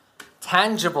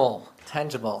Tangible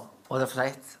oder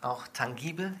vielleicht auch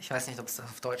Tangible, ich weiß nicht, ob es das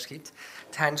auf Deutsch gibt,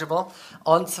 Tangible.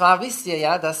 Und zwar wisst ihr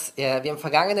ja, dass wir im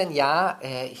vergangenen Jahr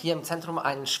hier im Zentrum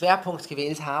einen Schwerpunkt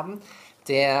gewählt haben,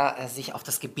 der sich auf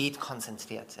das Gebet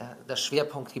konzentriert, das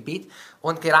Schwerpunkt Gebet.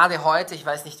 Und gerade heute, ich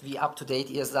weiß nicht, wie up-to-date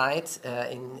ihr seid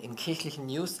in kirchlichen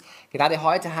News, gerade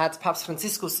heute hat Papst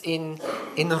Franziskus in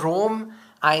Rom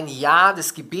ein Jahr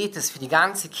des Gebetes für die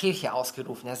ganze Kirche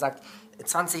ausgerufen. Er sagt,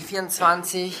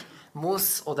 2024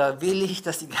 muss oder will ich,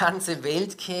 dass die ganze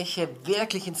Weltkirche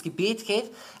wirklich ins Gebet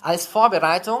geht, als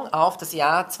Vorbereitung auf das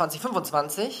Jahr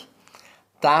 2025.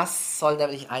 Das soll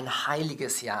nämlich ein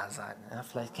heiliges Jahr sein. Ja,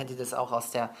 vielleicht kennt ihr das auch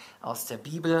aus der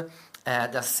Bibel,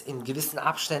 dass in gewissen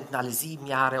Abständen alle 7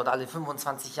 Jahre oder alle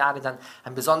 25 Jahre dann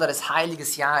ein besonderes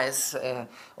heiliges Jahr ist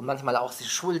und manchmal auch die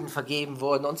Schulden vergeben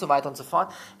wurden und so weiter und so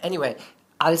fort. Anyway,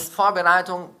 als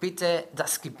Vorbereitung bitte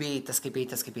das Gebet.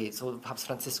 So Papst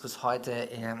Franziskus heute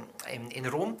in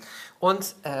Rom.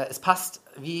 Und es passt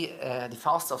wie die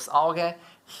Faust aufs Auge.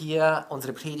 Hier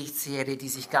unsere Predigtserie, die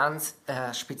sich ganz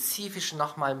spezifisch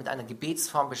nochmal mit einer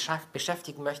Gebetsform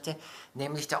beschäftigen möchte,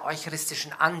 nämlich der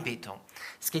eucharistischen Anbetung.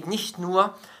 Es geht nicht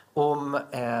nur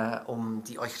um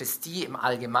die Eucharistie im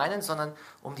Allgemeinen, sondern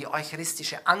um die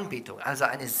eucharistische Anbetung. Also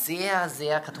eine sehr,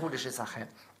 sehr katholische Sache.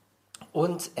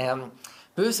 Und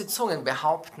böse Zungen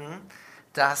behaupten,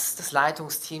 dass das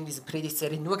Leitungsteam diese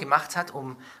Predigtserie nur gemacht hat,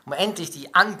 um endlich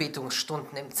die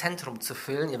Anbetungsstunden im Zentrum zu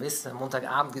füllen. Ihr wisst, am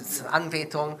Montagabend gibt es eine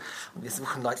Anbetung und wir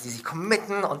suchen Leute, die sich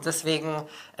committen und deswegen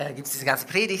gibt es diese ganze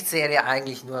Predigtserie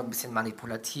eigentlich nur ein bisschen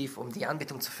manipulativ, um die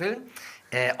Anbetung zu füllen.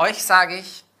 Euch sage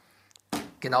ich,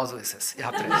 genau so ist es. Ihr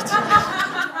habt recht.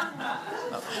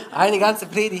 Eine ganze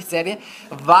Predigtserie,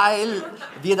 weil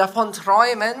wir davon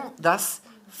träumen, dass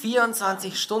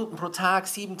 24 Stunden pro Tag,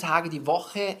 7 Tage die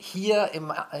Woche hier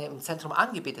im Zentrum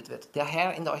angebetet wird, der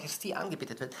Herr in der Eucharistie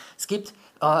angebetet wird. Es gibt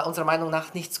unserer Meinung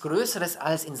nach nichts Größeres,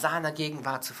 als in seiner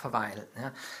Gegenwart zu verweilen.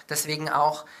 Ja. Deswegen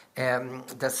auch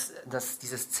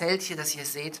dieses Zelt hier, das ihr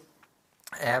seht,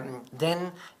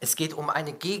 denn es geht um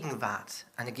eine Gegenwart.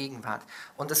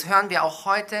 Und das hören wir auch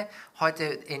heute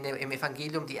im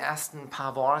Evangelium, die ersten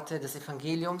paar Worte des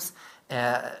Evangeliums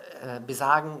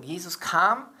besagen, Jesus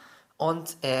kam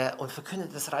und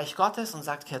verkündet das Reich Gottes und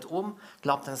sagt, kehrt um,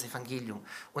 glaubt an das Evangelium.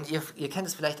 Und ihr kennt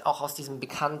es vielleicht auch aus diesem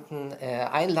bekannten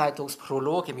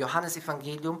Einleitungsprolog im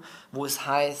Johannesevangelium, wo es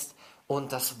heißt,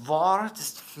 und das Wort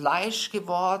ist Fleisch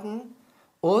geworden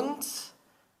und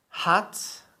hat,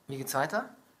 wie geht's weiter?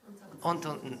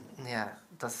 Ja,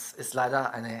 das ist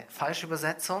leider eine falsche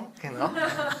Übersetzung, genau.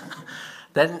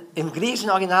 Denn im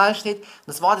griechischen Original steht,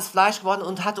 das Wort ist Fleisch geworden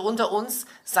und hat unter uns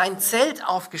sein Zelt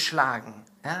aufgeschlagen.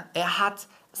 Ja, er hat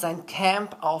sein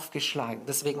Camp aufgeschlagen.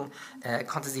 Deswegen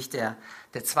konnte sich der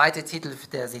zweite Titel,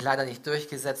 der sich leider nicht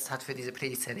durchgesetzt hat für diese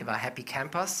Predigtserie, war Happy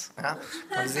Campers. Ja,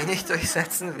 konnte sich nicht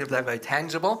durchsetzen. Wir bleiben bei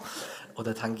Tangible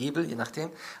oder Tangible, je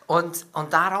nachdem. Und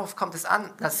darauf kommt es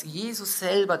an, dass Jesus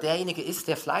selber derjenige ist,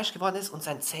 der Fleisch geworden ist und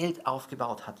sein Zelt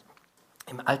aufgebaut hat.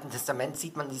 Im Alten Testament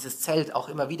sieht man dieses Zelt auch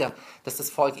immer wieder, das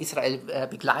das Volk Israel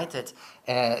begleitet.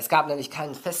 Es gab nämlich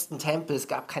keinen festen Tempel, es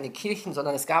gab keine Kirchen,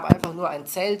 sondern es gab einfach nur ein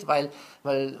Zelt, weil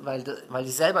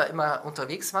die selber immer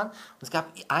unterwegs waren. Und es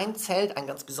gab ein Zelt, ein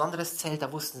ganz besonderes Zelt,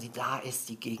 da wussten sie, da ist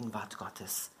die Gegenwart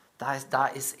Gottes. Da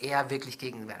ist er wirklich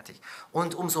gegenwärtig.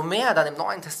 Und umso mehr dann im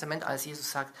Neuen Testament, als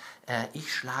Jesus sagt,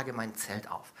 ich schlage mein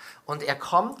Zelt auf. Und er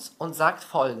kommt und sagt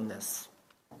Folgendes.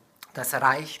 Das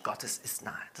Reich Gottes ist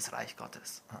nahe, das Reich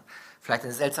Gottes. Vielleicht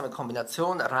eine seltsame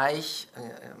Kombination, Reich,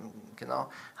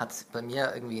 hat bei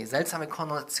mir irgendwie seltsame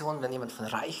Konnotationen, wenn jemand von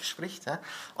Reich spricht. Ja?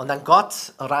 Und dann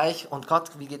Gott, Reich und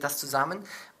Gott, wie geht das zusammen?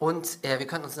 Und wir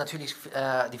können uns natürlich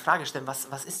die Frage stellen,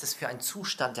 was ist das für ein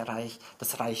Zustand,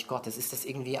 das Reich Gottes? Ist das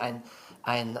irgendwie eine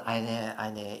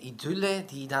Idylle,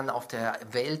 die dann auf der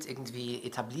Welt irgendwie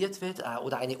etabliert wird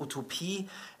oder eine Utopie,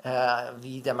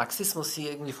 wie der Marxismus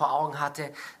hier irgendwie vor Augen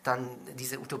hatte, dann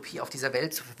diese Utopie auf dieser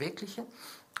Welt zu verwirklichen?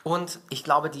 Und ich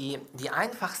glaube, die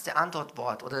einfachste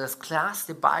Antwort oder das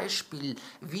klarste Beispiel,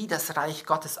 wie das Reich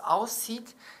Gottes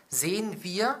aussieht, sehen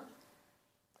wir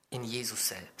in Jesus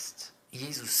selbst.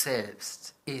 Jesus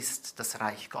selbst ist das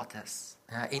Reich Gottes.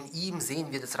 Ja, in ihm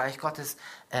sehen wir das Reich Gottes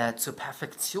zur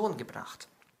Perfektion gebracht.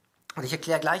 Und ich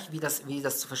erkläre gleich, wie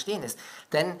das zu verstehen ist.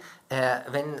 Denn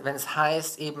wenn es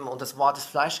heißt eben, und das Wort ist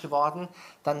Fleisch geworden,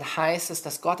 dann heißt es,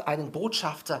 dass Gott einen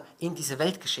Botschafter in diese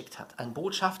Welt geschickt hat. Einen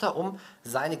Botschafter, um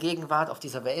seine Gegenwart auf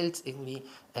dieser Welt irgendwie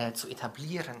zu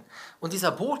etablieren. Und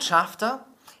dieser Botschafter,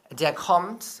 der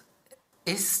kommt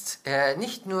ist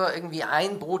nicht nur irgendwie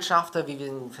ein Botschafter, wie wir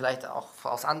ihn vielleicht auch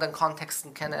aus anderen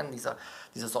Kontexten kennen, dieser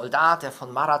Soldat, der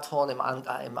von Marathon im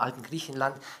alten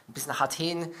Griechenland bis nach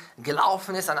Athen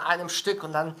gelaufen ist an einem Stück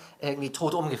und dann irgendwie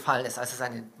tot umgefallen ist, als er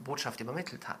seine Botschaft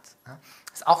übermittelt hat. Ja.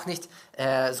 Ist auch nicht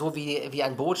so wie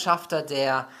ein Botschafter,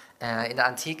 der in der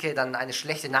Antike dann eine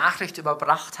schlechte Nachricht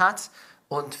überbracht hat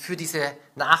und für diese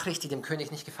Nachricht, die dem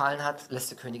König nicht gefallen hat, lässt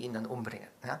der König ihn dann umbringen.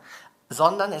 Ja.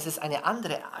 Sondern es ist eine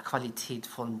andere Qualität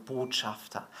von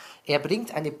Botschafter. Er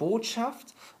bringt eine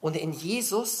Botschaft und in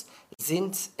Jesus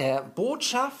sind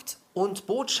Botschaft und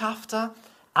Botschafter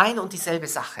ein und dieselbe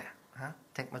Sache. Ja,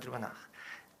 denkt mal drüber nach.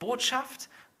 Botschaft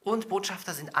und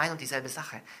Botschafter sind ein und dieselbe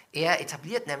Sache. Er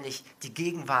etabliert nämlich die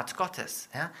Gegenwart Gottes.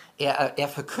 Ja? Er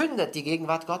verkündet die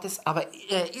Gegenwart Gottes, aber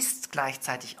er ist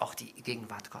gleichzeitig auch die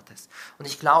Gegenwart Gottes. Und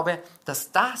ich glaube,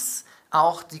 dass das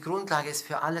auch die Grundlage ist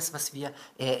für alles, was wir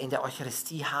in der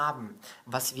Eucharistie haben.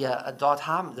 Was wir dort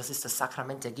haben, das ist das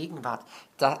Sakrament der Gegenwart.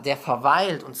 Der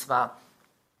verweilt, und zwar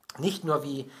nicht nur,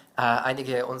 wie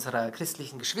einige unserer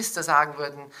christlichen Geschwister sagen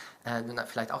würden,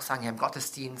 vielleicht auch sagen, ja, im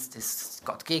Gottesdienst ist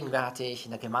Gott gegenwärtig,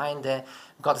 in der Gemeinde.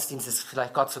 Im Gottesdienst ist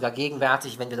vielleicht Gott sogar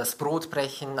gegenwärtig, wenn wir das Brot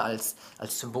brechen als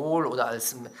Symbol oder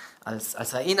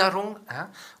als Erinnerung. Ja?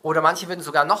 Oder manche würden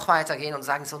sogar noch weiter gehen und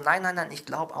sagen so, nein, ich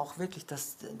glaube auch wirklich,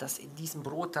 dass in diesem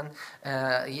Brot dann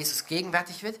Jesus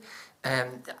gegenwärtig wird.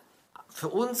 Für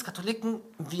uns Katholiken,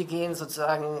 wir gehen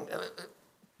sozusagen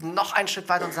noch einen Schritt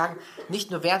weiter und sagen, nicht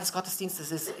nur während des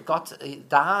Gottesdienstes ist Gott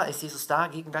da, ist Jesus da,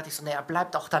 gegenwärtig, sondern er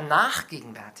bleibt auch danach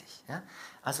gegenwärtig. Ja?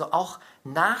 Also auch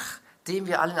nachdem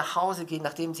wir alle nach Hause gehen,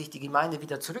 nachdem sich die Gemeinde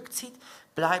wieder zurückzieht,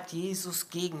 bleibt Jesus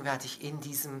gegenwärtig in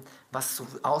diesem, was so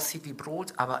aussieht wie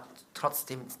Brot, aber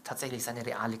trotzdem tatsächlich seine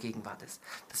reale Gegenwart ist.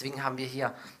 Deswegen haben wir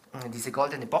hier diese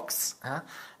goldene Box, ja,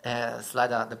 ist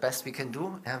leider the best we can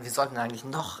do. Ja, wir sollten eigentlich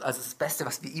also das Beste,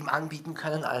 was wir ihm anbieten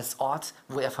können als Ort,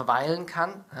 wo er verweilen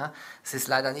kann. Ja, es ist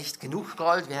leider nicht genug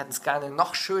Gold, wir hätten es gerne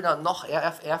noch schöner, noch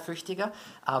ehrfürchtiger,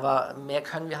 aber mehr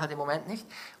können wir halt im Moment nicht.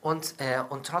 Und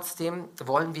trotzdem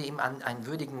wollen wir ihm einen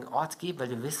würdigen Ort geben, weil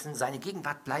wir wissen, seine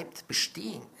Gegenwart bleibt bestehen.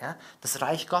 Ja. Das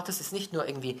Reich Gottes ist nicht nur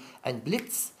irgendwie ein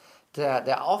Blitz,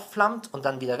 der aufflammt und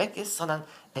dann wieder weg ist, sondern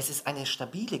es ist eine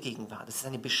stabile Gegenwart, es ist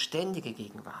eine beständige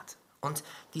Gegenwart. Und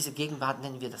diese Gegenwart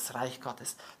nennen wir das Reich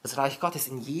Gottes. Das Reich Gottes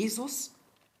in Jesus,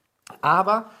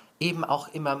 aber eben auch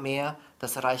immer mehr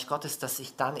das Reich Gottes, das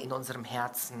sich dann in unserem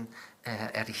Herzen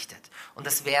errichtet. Und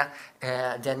das wäre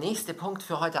der nächste Punkt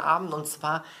für heute Abend, und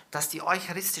zwar, dass die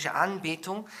eucharistische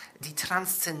Anbetung die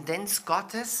Transzendenz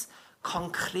Gottes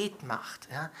konkret macht.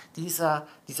 Ja? Dieser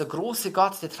große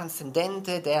Gott, der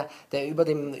Transzendente, der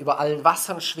über allen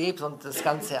Wassern schwebt und das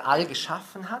ganze All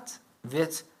geschaffen hat,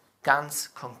 wird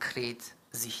ganz konkret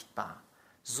sichtbar.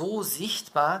 So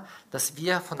sichtbar, dass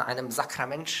wir von einem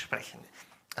Sakrament sprechen.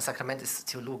 Das Sakrament ist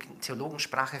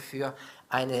Theologensprache für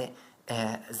eine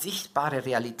sichtbare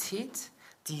Realität,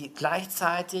 die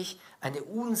gleichzeitig eine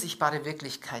unsichtbare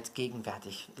Wirklichkeit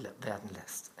gegenwärtig werden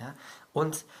lässt. Ja?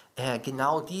 Und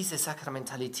genau diese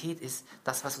Sakramentalität ist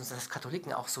das, was uns als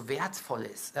Katholiken auch so wertvoll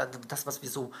ist, das, was wir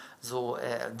so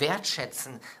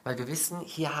wertschätzen, weil wir wissen,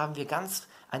 hier haben wir ganz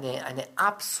eine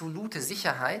absolute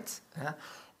Sicherheit,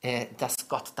 ja, dass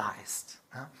Gott da ist.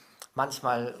 Ja?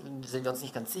 Manchmal sind wir uns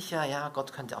nicht ganz sicher, ja,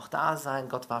 Gott könnte auch da sein,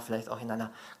 Gott war vielleicht auch in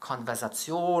einer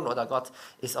Konversation oder Gott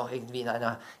ist auch irgendwie in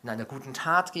einer guten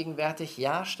Tat gegenwärtig.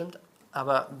 Ja, stimmt,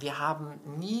 aber wir haben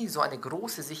nie so eine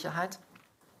große Sicherheit,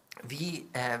 wie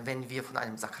wenn wir von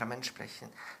einem Sakrament sprechen.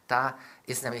 Da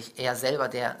ist nämlich er selber,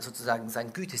 der sozusagen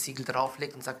sein Gütesiegel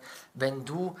drauflegt und sagt, wenn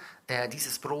du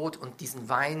dieses Brot und diesen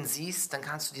Wein siehst, dann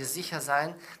kannst du dir sicher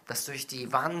sein, dass durch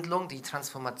die Wandlung, die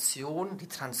Transformation, die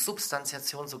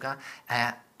Transsubstantiation sogar,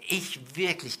 ich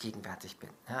wirklich gegenwärtig bin.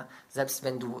 Ja? Selbst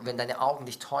wenn deine Augen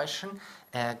dich täuschen,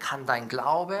 kann dein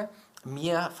Glaube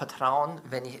mir vertrauen,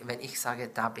 wenn ich sage,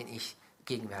 da bin ich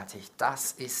gegenwärtig.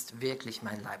 Das ist wirklich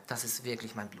mein Leib, das ist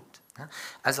wirklich mein Blut. Ja?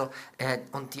 Also,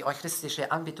 und die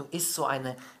eucharistische Anbetung ist so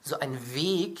ein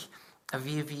Weg,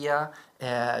 wie wir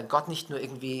Gott nicht nur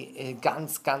irgendwie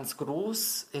ganz, ganz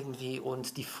groß irgendwie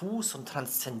und diffus und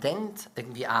transzendent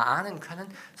irgendwie erahnen können,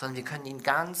 sondern wir können ihn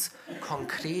ganz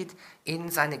konkret in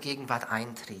seine Gegenwart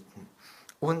eintreten.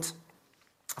 Und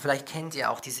vielleicht kennt ihr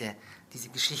auch diese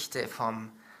Geschichte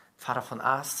vom Pfarrer von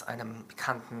As, einem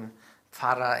bekannten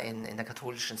Pfarrer in der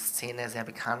katholischen Szene, sehr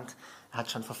bekannt. Er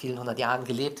hat schon vor vielen 100 Jahren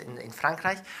gelebt in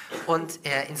Frankreich. Und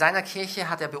in seiner Kirche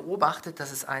hat er beobachtet,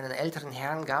 dass es einen älteren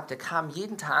Herrn gab, der kam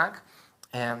jeden Tag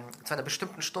zu einer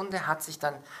bestimmten Stunde, hat sich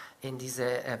dann in diese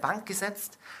Bank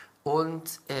gesetzt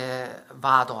und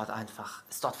war dort einfach,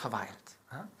 ist dort verweilt.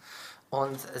 Ja?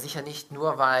 Und sicher nicht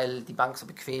nur, weil die Bank so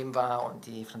bequem war und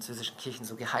die französischen Kirchen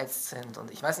so geheizt sind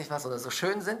und ich weiß nicht was oder so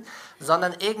schön sind,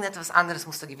 sondern irgendetwas anderes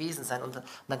muss da gewesen sein. Und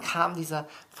dann kam dieser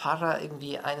Pfarrer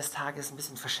irgendwie eines Tages ein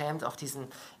bisschen verschämt auf diesen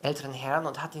älteren Herrn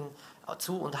und hat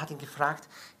ihn gefragt,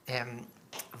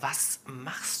 was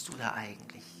machst du da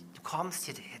eigentlich? Du kommst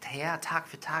hierher Tag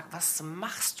für Tag, was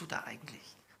machst du da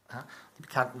eigentlich? Ja, die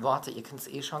bekannten Worte, ihr kennt es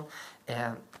eh schon.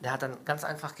 Der hat dann ganz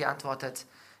einfach geantwortet,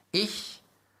 ich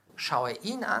schaue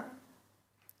ihn an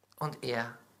und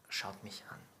er schaut mich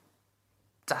an.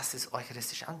 Das ist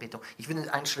eucharistische Anbetung. Ich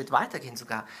würde einen Schritt weiter gehen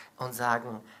sogar und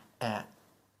sagen,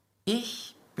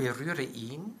 ich berühre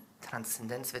ihn,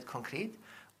 Transzendenz wird konkret,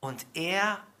 und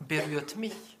er berührt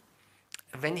mich.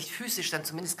 Wenn nicht physisch, dann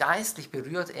zumindest geistlich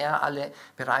berührt er alle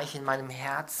Bereiche in meinem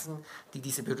Herzen, die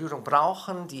diese Berührung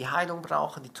brauchen, die Heilung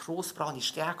brauchen, die Trost brauchen, die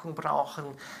Stärkung brauchen,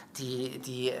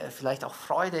 die vielleicht auch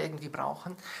Freude irgendwie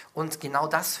brauchen. Und genau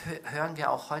das hören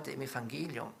wir auch heute im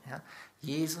Evangelium. Ja?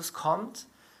 Jesus kommt,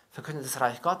 verkündet das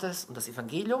Reich Gottes und das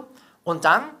Evangelium und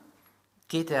dann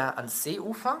geht er ans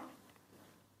Seeufer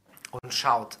und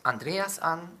schaut Andreas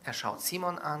an, er schaut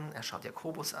Simon an, er schaut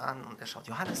Jakobus an und er schaut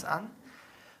Johannes an.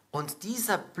 Und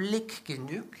dieser Blick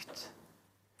genügt,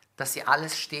 dass sie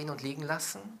alles stehen und liegen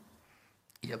lassen,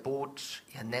 ihr Boot,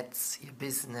 ihr Netz, ihr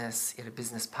Business, ihre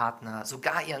Businesspartner,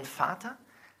 sogar ihren Vater,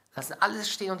 lassen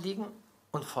alles stehen und liegen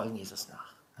und folgen Jesus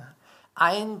nach.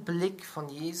 Ein Blick von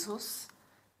Jesus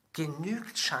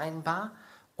genügt scheinbar,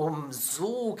 um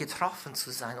so getroffen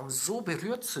zu sein, um so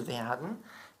berührt zu werden,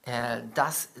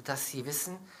 dass sie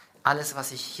wissen, alles,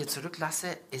 was ich hier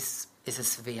zurücklasse, ist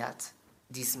es wert,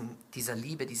 dieser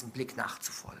Liebe, diesem Blick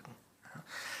nachzufolgen.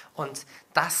 Und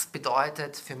das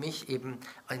bedeutet für mich eben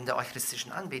in der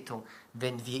eucharistischen Anbetung,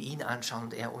 wenn wir ihn anschauen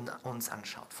und er uns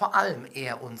anschaut. Vor allem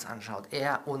er uns anschaut,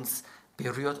 er uns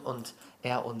berührt und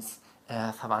er uns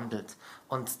verwandelt.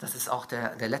 Und das ist auch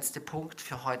der letzte Punkt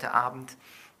für heute Abend.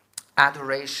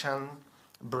 Adoration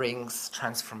brings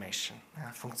transformation.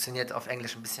 Ja, funktioniert auf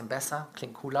Englisch ein bisschen besser,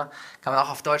 klingt cooler, kann man auch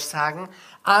auf Deutsch sagen.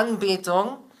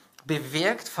 Anbetung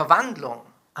bewirkt Verwandlung.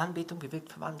 Anbetung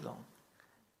bewirkt Verwandlung.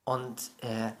 Und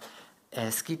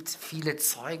es gibt viele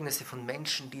Zeugnisse von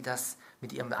Menschen, die das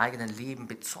mit ihrem eigenen Leben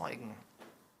bezeugen.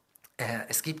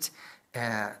 Es gibt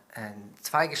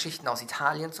 2 Geschichten aus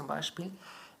Italien zum Beispiel,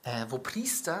 wo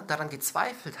Priester daran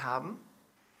gezweifelt haben,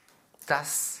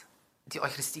 dass die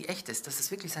Eucharistie echt ist, dass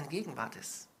es wirklich seine Gegenwart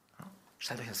ist.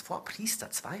 Stellt euch das vor, Priester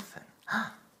zweifeln.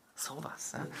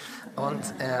 Sowas.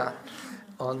 Ja?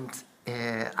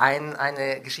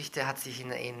 Eine Geschichte hat sich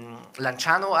in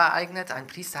Lanciano ereignet. Ein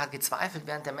Priester hat gezweifelt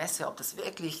während der Messe, ob das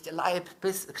wirklich der Leib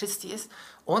Christi ist.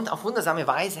 Und auf wundersame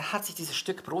Weise hat sich dieses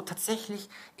Stück Brot tatsächlich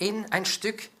in ein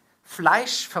Stück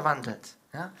Fleisch verwandelt.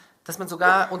 Ja? Dass man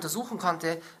sogar untersuchen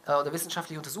konnte oder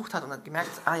wissenschaftlich untersucht hat und hat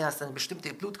gemerkt, ja, es ist eine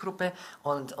bestimmte Blutgruppe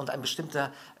und ein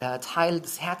bestimmter Teil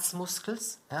des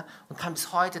Herzmuskels, ja, und kann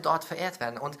bis heute dort verehrt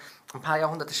werden. Und ein paar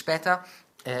Jahrhunderte später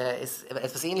ist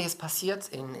etwas Ähnliches passiert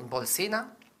in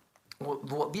Bolsena,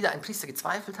 wo wieder ein Priester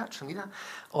gezweifelt hat, schon wieder.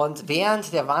 Und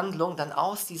während der Wandlung dann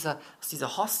aus dieser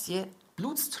Hostie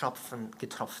Blutstropfen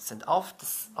getropft sind auf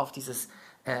dieses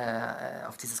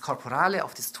Korporale,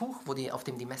 auf das Tuch, auf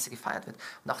dem die Messe gefeiert wird.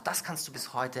 Und auch das kannst du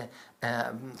bis heute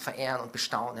verehren und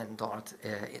bestaunen dort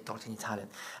in Italien.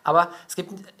 Aber es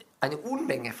gibt eine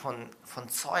Unmenge von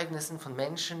Zeugnissen von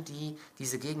Menschen, die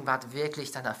diese Gegenwart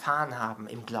wirklich dann erfahren haben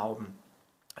im Glauben.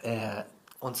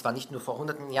 Und zwar nicht nur vor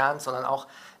hunderten Jahren, sondern auch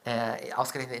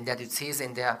ausgerechnet in der Diözese,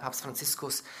 in der Papst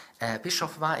Franziskus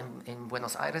Bischof war, in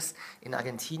Buenos Aires, in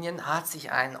Argentinien, hat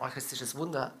sich ein eucharistisches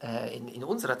Wunder in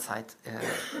unserer Zeit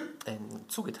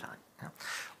zugetragen. Ja.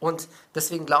 Und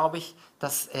deswegen glaube ich,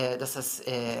 dass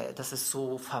es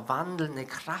so verwandelnde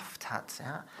Kraft hat.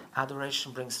 Ja?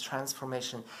 Adoration brings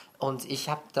transformation. Und ich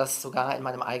habe das sogar in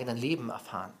meinem eigenen Leben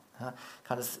erfahren. Ja?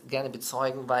 Kann es gerne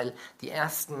bezeugen, weil die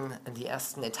ersten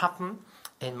Etappen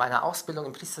in meiner Ausbildung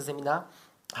im Priesterseminar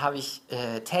habe ich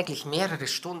täglich mehrere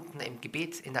Stunden im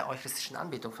Gebet in der eucharistischen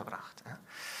Anbetung verbracht. Ja.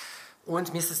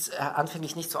 Und mir ist es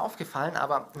anfänglich nicht so aufgefallen,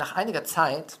 aber nach einiger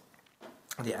Zeit,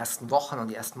 die ersten Wochen und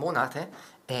die ersten Monate,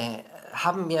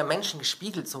 haben mir Menschen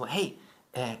gespiegelt, so, hey,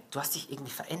 du hast dich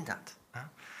irgendwie verändert. Ja.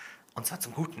 Und zwar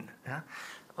zum Guten. Ja.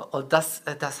 Und das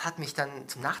hat mich dann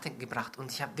zum Nachdenken gebracht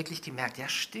und ich habe wirklich gemerkt, ja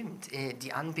stimmt,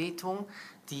 die Anbetung,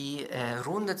 die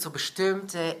rundet so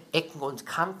bestimmte Ecken und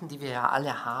Kanten, die wir ja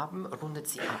alle haben, rundet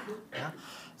sie ab. Ja?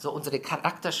 So unsere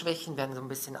Charakterschwächen werden so ein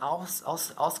bisschen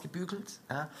ausgebügelt.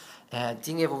 Ja?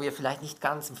 Dinge, wo wir vielleicht nicht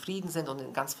ganz im Frieden sind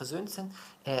und ganz versöhnt sind,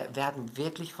 werden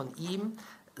wirklich von ihm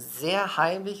sehr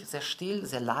heimlich, sehr still,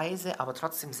 sehr leise, aber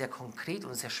trotzdem sehr konkret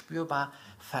und sehr spürbar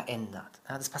verändert.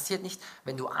 Ja, das passiert nicht,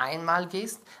 wenn du einmal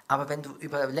gehst, aber wenn du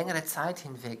über längere Zeit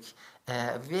hinweg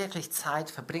wirklich Zeit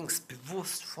verbringst,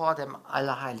 bewusst vor dem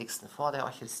Allerheiligsten, vor der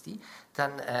Eucharistie,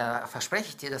 dann verspreche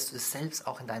ich dir, dass du das selbst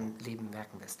auch in deinem Leben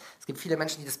merken wirst. Es gibt viele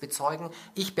Menschen, die das bezeugen.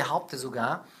 Ich behaupte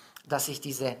sogar, dass ich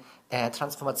diese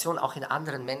Transformation auch in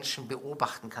anderen Menschen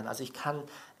beobachten kann. Also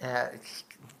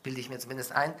bilde ich mir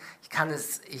zumindest ein,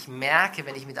 ich merke,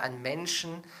 wenn ich mit einem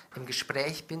Menschen im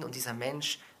Gespräch bin und dieser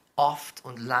Mensch oft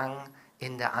und lang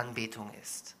in der Anbetung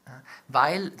ist. Ja,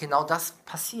 weil genau das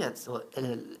passiert. So,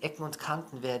 Ecken und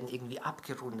Kanten werden irgendwie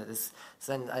abgerundet.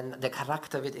 Der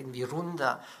Charakter wird irgendwie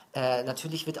runder.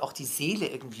 Natürlich wird auch die Seele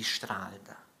irgendwie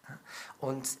strahlender. Ja,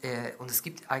 und es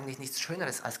gibt eigentlich nichts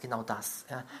Schöneres als genau das,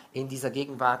 ja, in dieser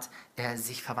Gegenwart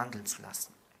sich verwandeln zu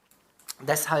lassen.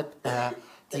 Deshalb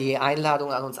die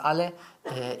Einladung an uns alle,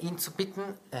 ihn zu bitten,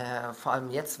 vor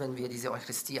allem jetzt, wenn wir diese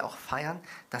Eucharistie auch feiern,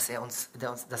 dass er uns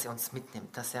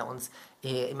mitnimmt, dass er uns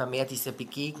immer mehr diese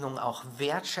Begegnung auch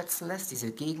wertschätzen lässt,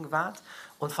 diese Gegenwart,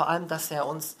 und vor allem, dass er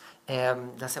uns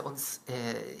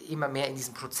immer mehr in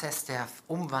diesen Prozess der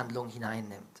Umwandlung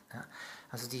hineinnimmt. Ja?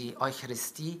 Also die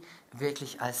Eucharistie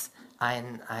wirklich als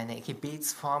eine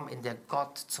Gebetsform, in der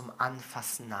Gott zum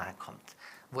Anfassen nahe kommt,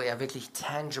 wo er wirklich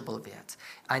tangible wird.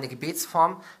 Eine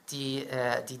Gebetsform, die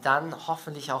dann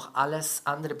hoffentlich auch alles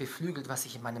andere beflügelt, was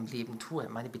ich in meinem Leben tue.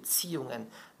 Meine Beziehungen,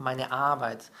 meine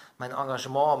Arbeit, mein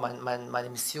Engagement, meine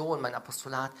Mission, mein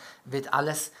Apostolat, wird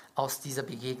alles aus dieser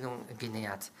Begegnung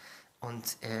genährt.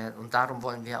 Und darum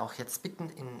wollen wir auch jetzt bitten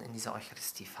in dieser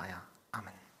Eucharistiefeier.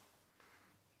 Amen.